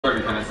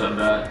already kind of said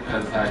that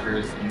as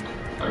hackers, and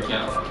I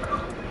can't.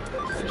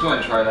 I just want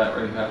to try that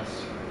really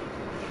fast.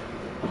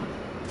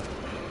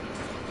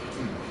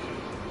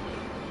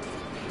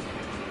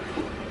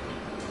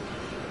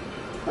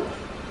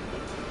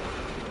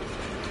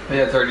 But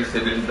yeah, it's already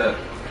stated that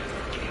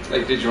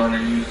like Digimon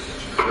are used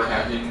for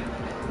hacking,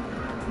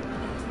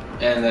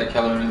 and that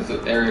Kellerman is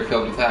an area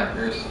filled with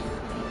hackers.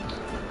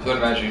 So I'd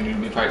imagine you'd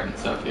be fighting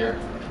stuff here.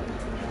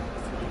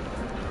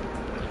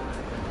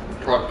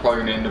 Probably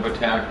gonna end up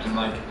attacked and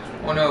like,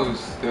 oh no,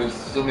 there's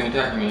something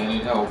attacking me, I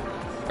need help.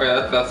 Oh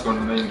yeah, that's one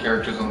of the main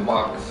characters on the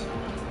box.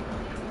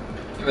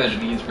 I imagine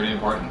he's pretty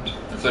important,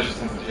 especially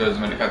since it shows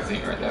him in a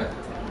cutscene right there.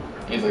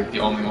 He's like the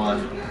only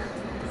one.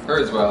 Her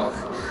as well.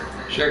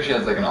 She actually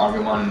has like an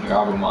Agumon and a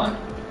Gabumon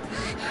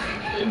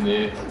in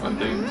the one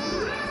thing.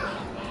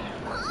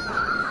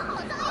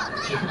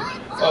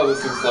 Oh,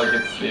 this looks like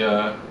it's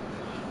the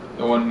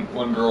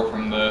one girl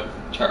from the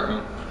chat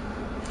room.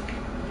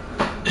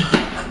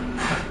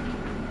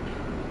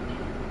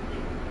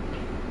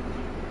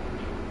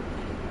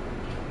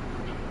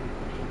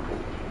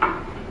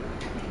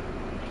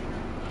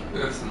 We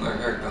have similar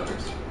hair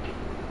colors.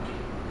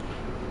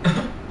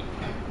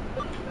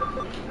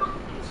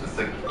 So it's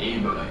like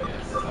Ava, I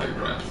guess, is how you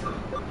pronounce it.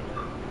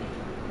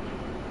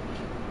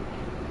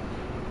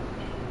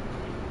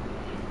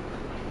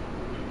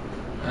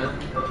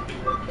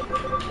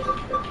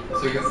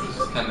 So I guess it's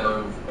just kind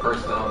of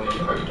personality,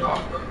 how you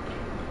talk.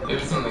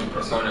 Maybe something like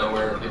persona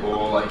where people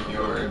will like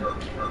you or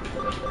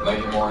like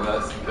you more or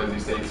less because you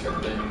say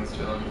certain things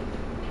to them.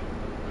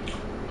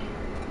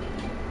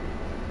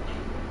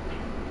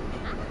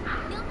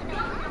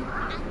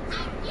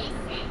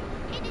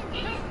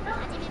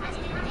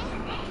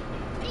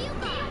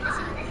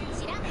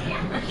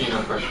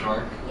 Akino question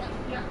mark.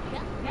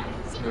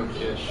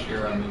 Nokia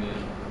Shiramine.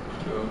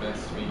 Go,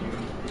 nice to meet you.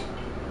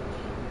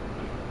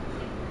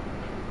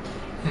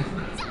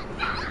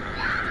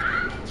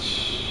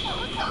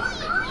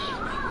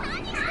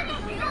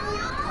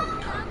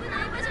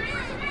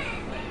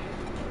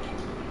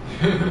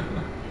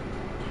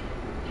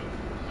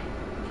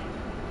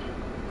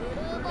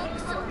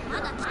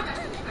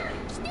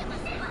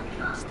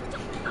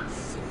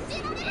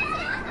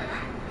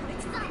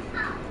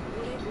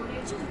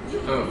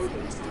 Oh,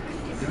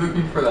 he's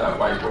looking for that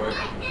white boy.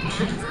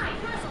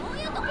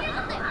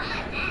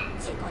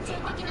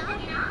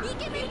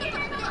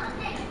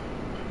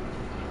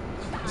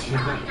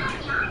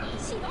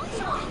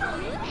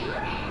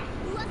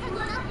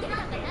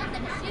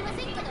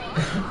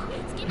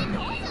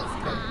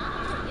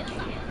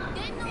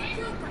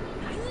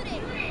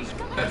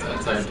 That's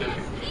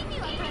unscientific.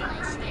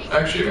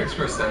 Actually, it makes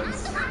more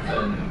sense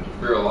than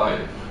real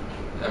life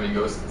having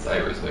ghosts in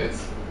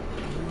cyberspace.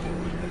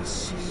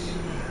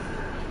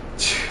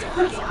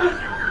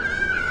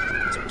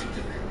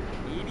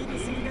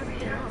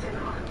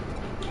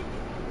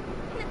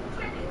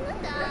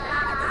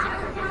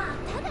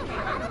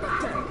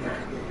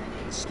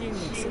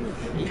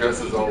 He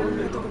dresses all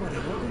weird.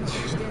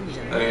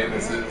 I mean,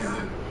 this is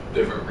a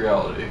different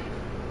reality.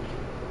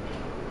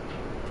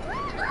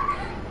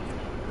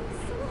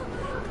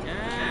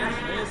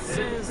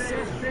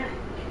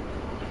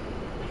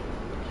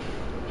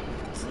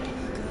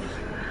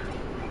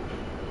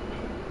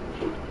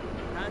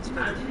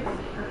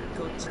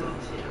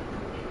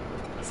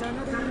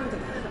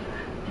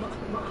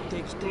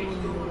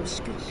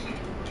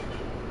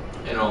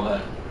 And all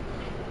that.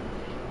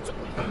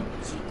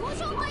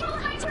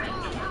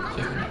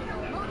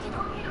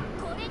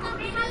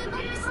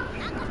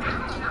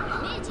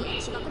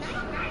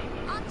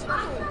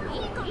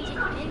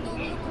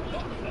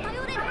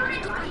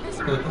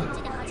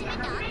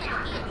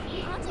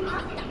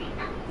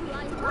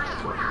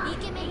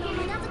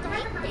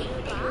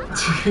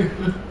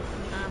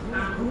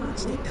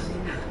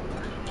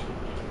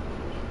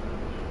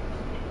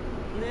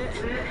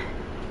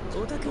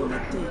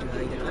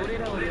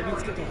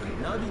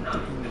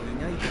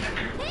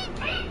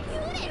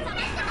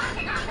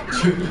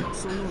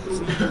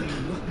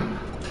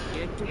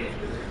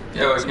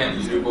 Yeah, why can't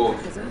you do both?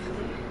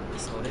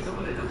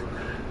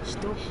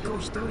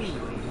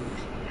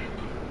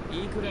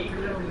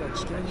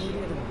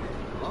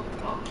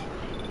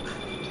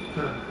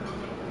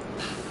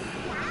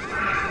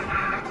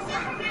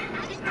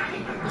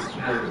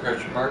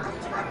 Question mark?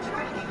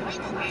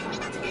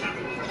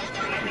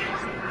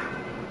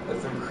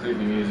 That's some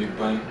creepy music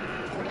playing.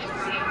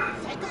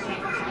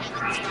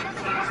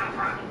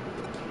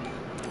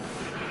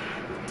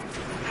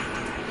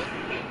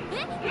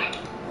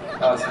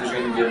 Oh, so he's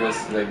gonna give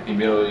us like the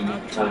ability to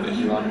control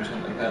Digimon or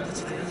something like that.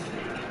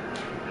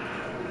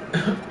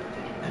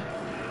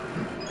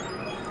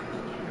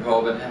 We've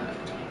all been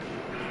hacked.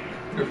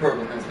 Your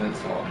program has been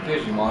installed.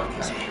 Digimon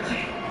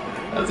capture.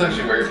 That's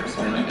actually very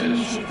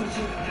persona-ish.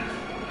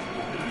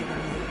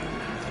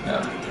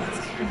 Yeah,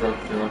 we broke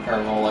through a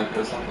firewall like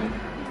this or something.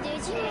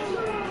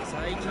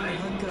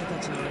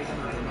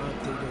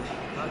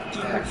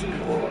 Hacking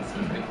people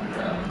and making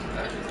rounds.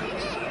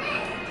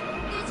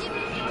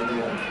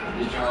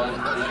 Digimon.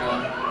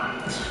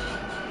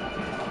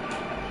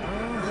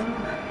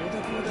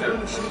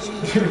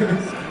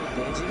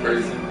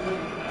 Crazy.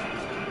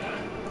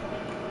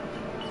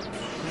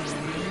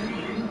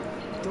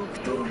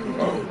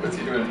 Oh, what's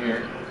he doing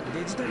here?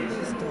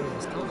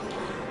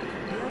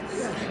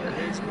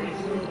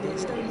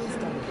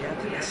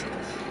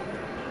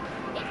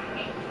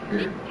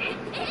 Weird.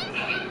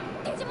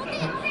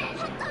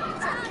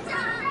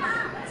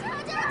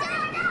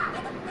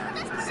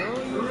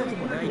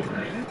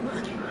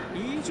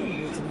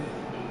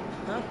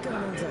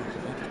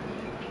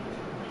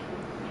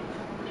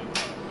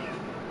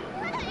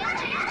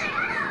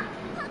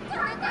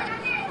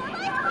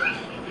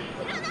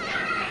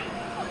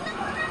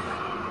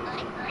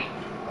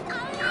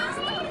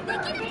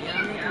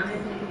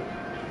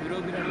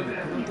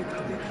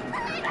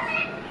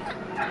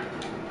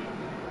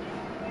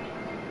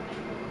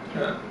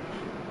 Yeah.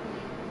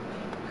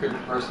 Creepy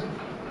person.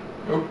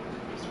 Oh,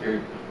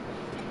 spirit.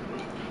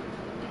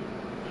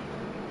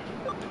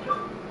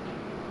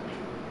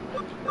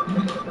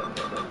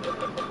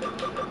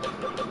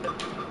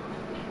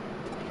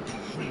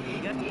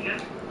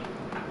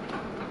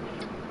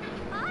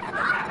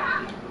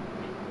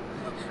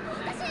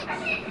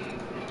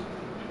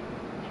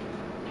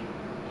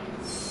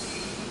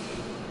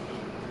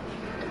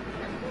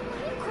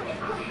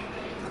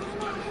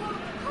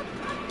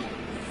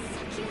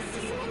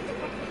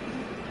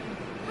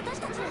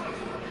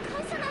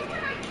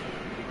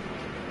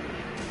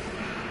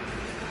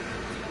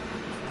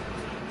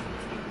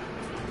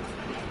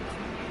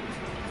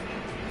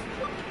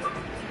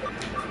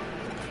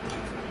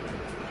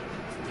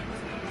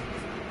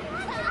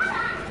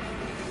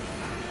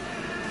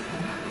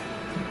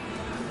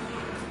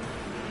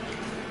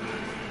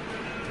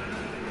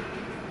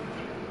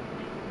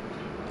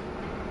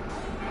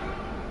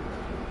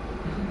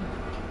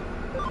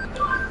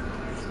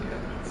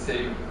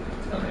 Save.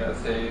 Tell me how to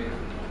save.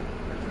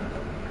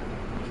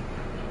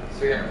 So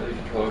we can't really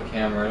control the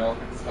camera at all.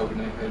 It's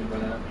hoping I could,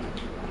 but now.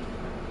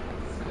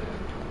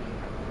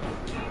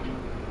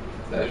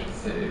 So I should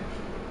save.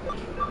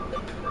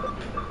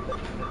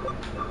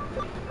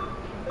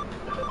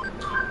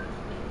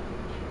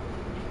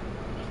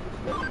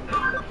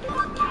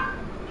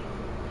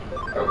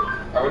 Oh,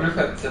 I wonder if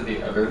that said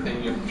the other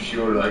thing, if she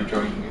would like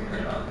joining me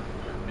or not.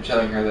 You're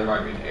telling her there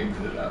might be an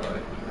exit that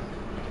way.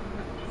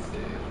 Let's see.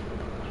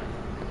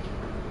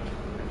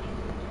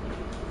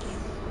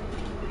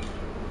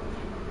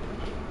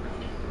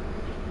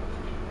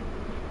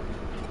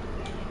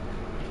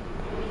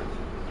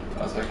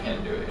 Also, I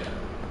can't do it yet.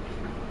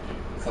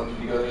 So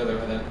you go the other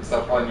way then. So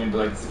I'll probably need to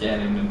like scan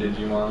in the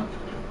Digimon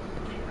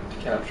to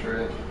capture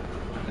it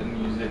and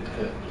use it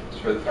to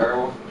destroy the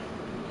firewall.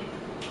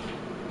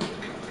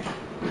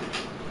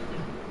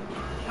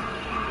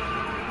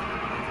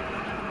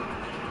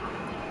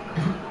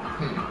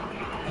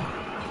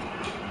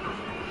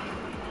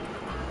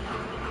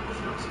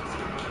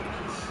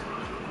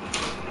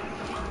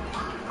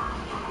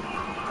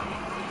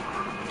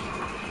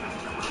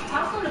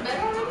 Tom's going to bed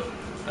already?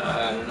 I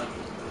don't know.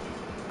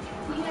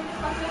 You haven't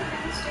come back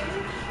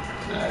downstairs?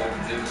 I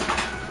haven't seen it.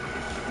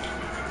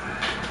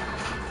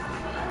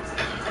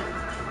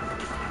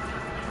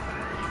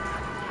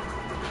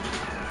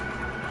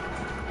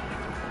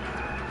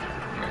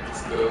 Alright,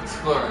 let's go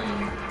exploring.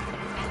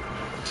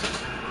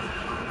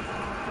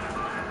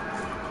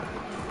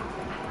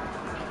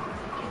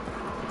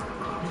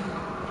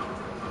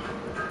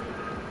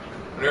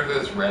 I wonder if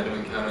there's random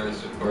encounters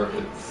or if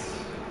it's...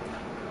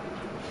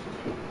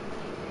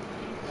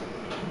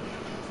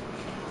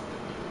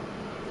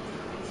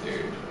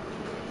 Dude.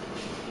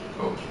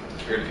 Oh,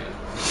 it's weird again.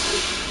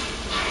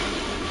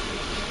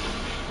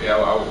 Yeah, I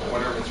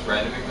wonder if it's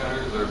random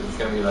encounters or if it's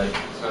gonna be like,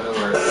 so I know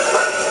where you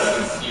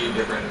can see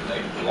different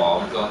like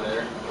blobs on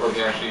there, or if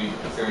you actually,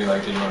 it's gonna be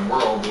like Digimon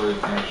World where you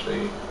can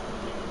actually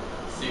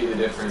see the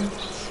different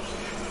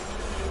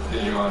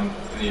Digimon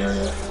in the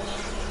area.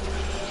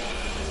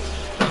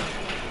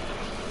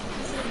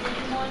 This is a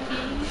Digimon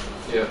game?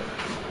 Yep.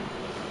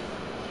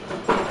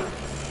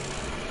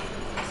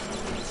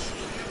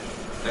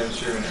 I'm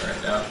streaming it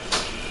right now.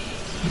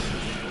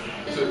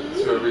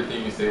 So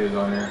everything you say is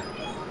on air.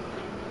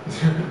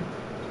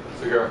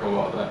 So careful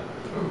about that.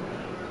 Ooh.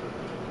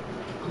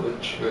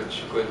 Glitch, glitch,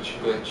 glitch,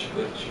 glitch,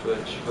 glitch,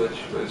 glitch, glitch,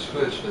 glitch,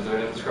 glitch, as I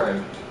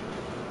described.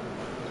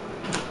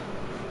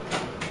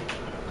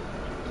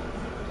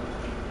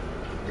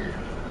 Weird.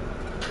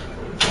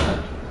 What was that?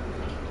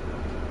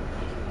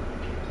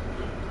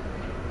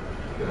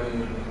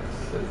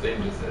 As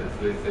Danger says,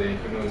 they say,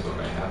 who knows what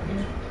might happen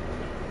here.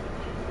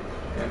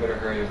 I better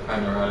hurry and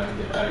find a route and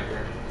get out of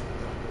here.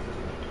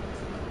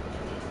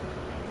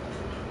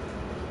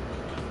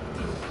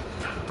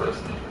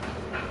 Person.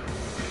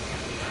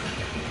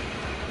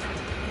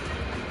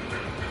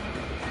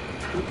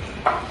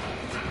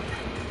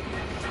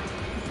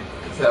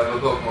 Let's have a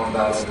Pokemon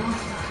battle.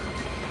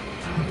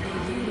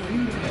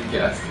 And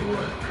Ghastly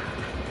what?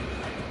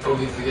 Oh,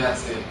 he's the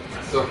Ghastly.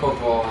 So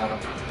Pokeball battle.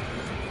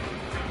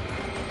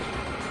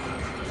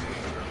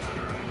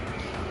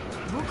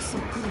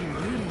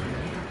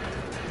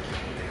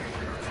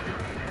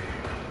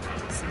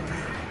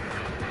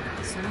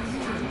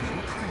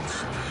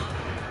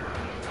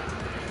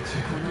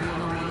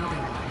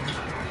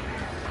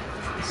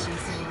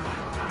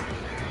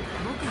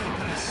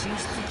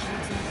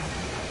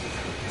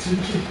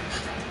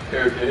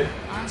 Okay.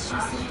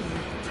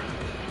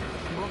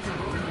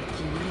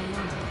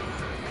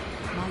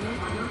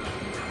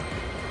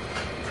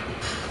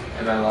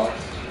 Am I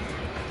lost?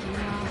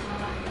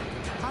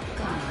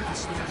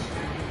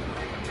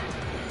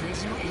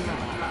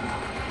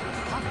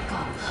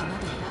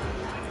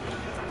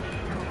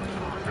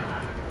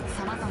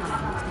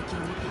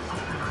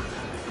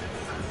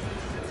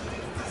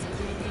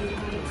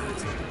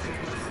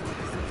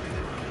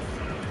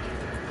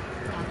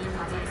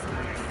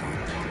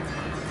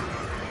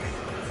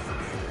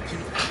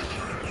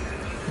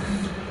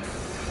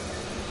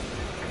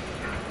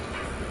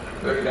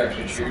 I could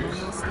actually choose.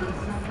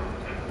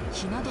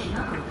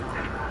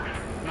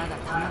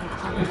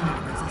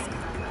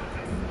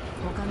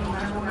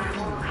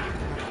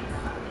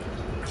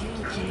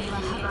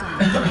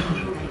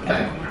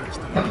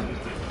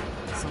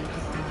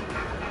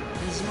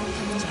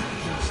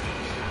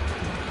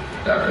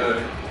 Not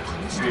really.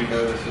 You didn't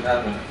know this would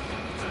happen.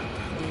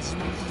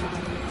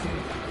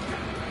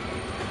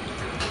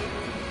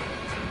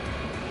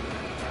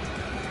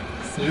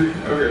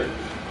 Okay.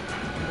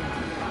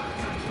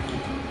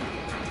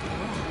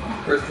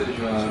 First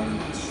Digimon.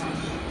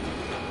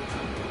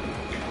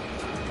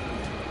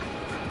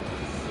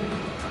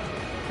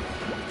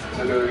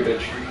 So do we get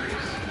to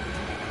choose?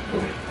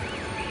 Oh.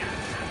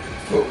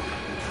 Oh.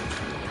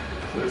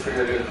 So looks like I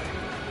do.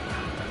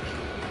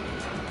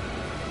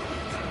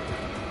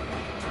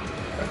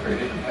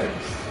 Upgraded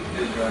types.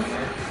 Digimon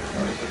here.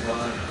 Notice this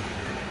one.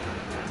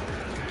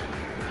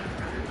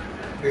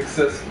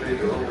 Excessively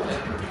durable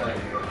and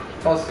type.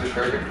 Also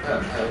sharpened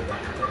plant type.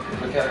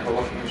 Mechanical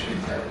walking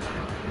machine type.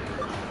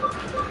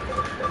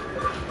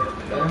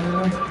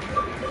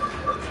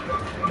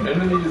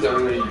 None of these I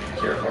really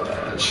care about that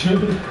much. I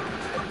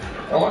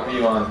want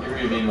Vmon. Give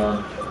me Vmon.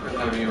 Where's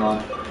my Vmon?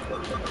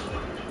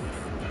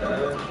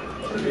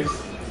 At least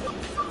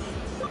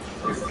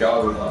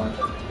Gabumon.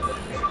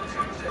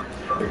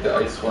 Like the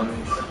ice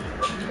ones.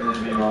 And then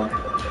Vmon.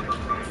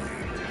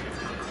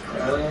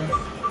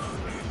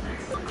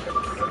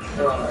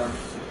 Come on, man.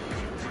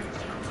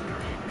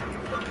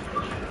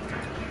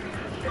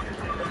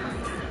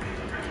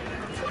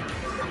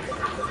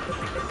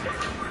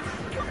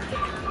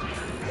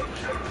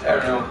 I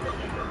don't know.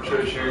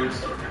 Should I choose?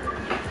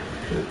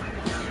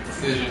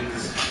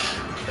 Decisions.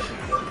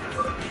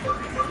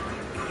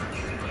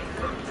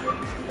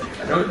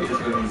 I know these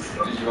ones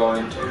Digimon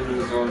into.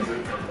 These ones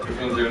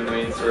are in the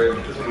main story.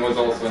 This one was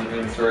also in the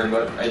main story,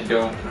 but I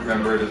don't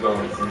remember it as well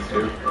as these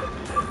two.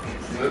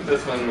 So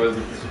this one was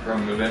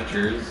from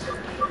Adventures.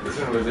 This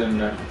one was in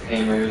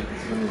Tamers.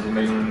 This one was the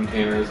main one in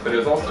Tamers, but it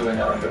was also in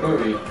the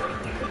movie.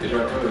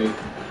 Digimon movie.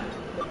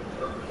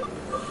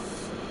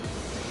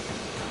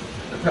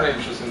 Kind of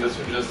interesting this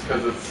one just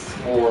because it's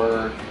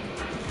more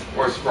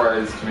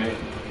surprise to me.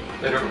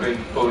 I don't really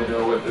fully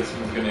know what this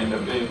one's going to end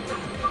up being,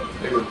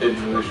 like with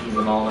Digivolutions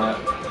and all that.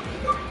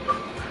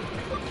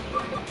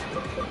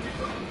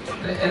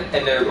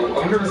 And I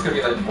wonder if it's going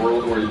to be like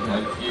World where you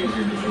can like use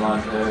your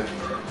Digimon to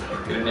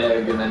get an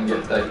egg and then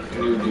get like a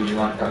new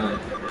Digimon coming.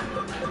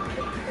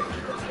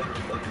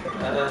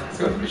 Let's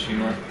go with the machine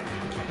one.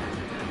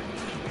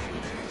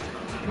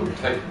 Oh,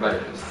 type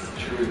virus.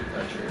 True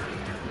adventure.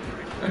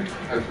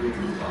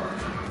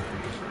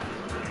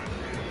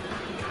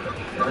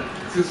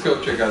 Let's just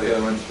go check out the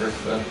other ones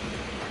first though.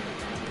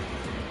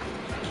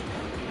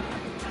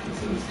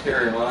 This is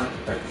Terriermon,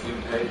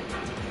 vaccine type.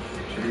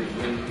 True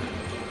wind.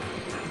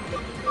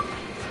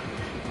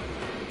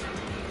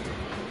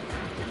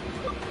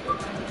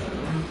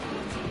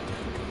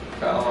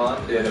 Palmon,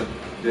 data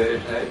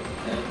type,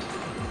 and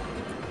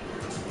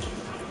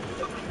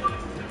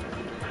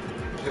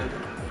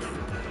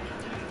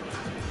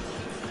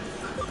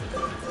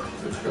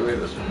let's go get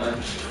this one then.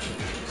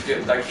 Let's get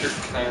electric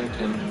plant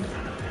and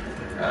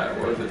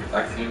what was it,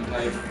 vaccine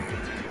type.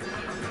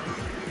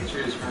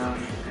 Choose from.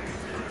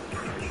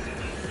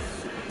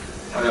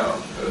 Oh no,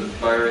 it was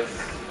virus.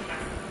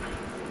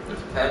 It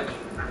was plant,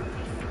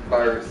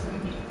 virus,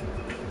 and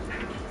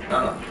no,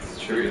 it's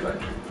true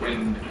electric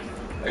wind.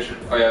 Electric,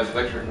 oh yeah, it was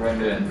electric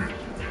wind and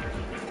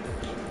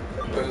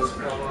what was it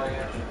called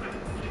again?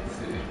 Let's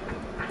see.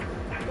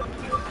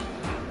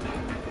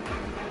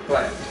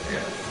 Plant,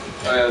 yeah.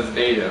 Oh yeah, it was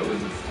data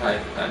was its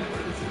type and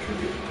what is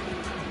attribute.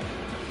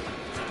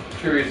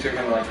 Attributes are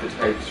kind of like the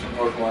types from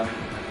Pokemon.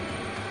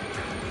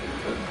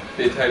 But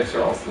the types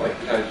are also like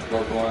the types of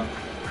Pokemon.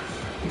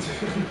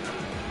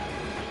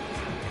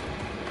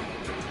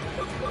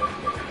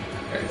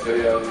 Okay, so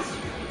yeah, it was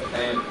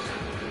plant,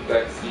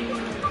 vaccine,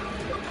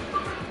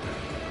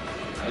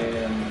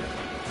 and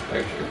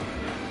electric.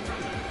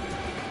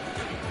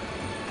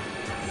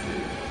 Let's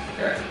see.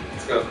 Alright,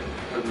 let's go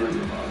with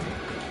Digimon.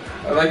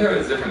 I like how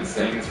there's different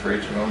sayings for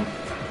each of them.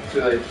 So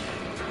like,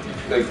 you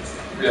like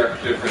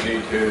react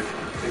differently to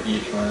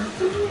each one.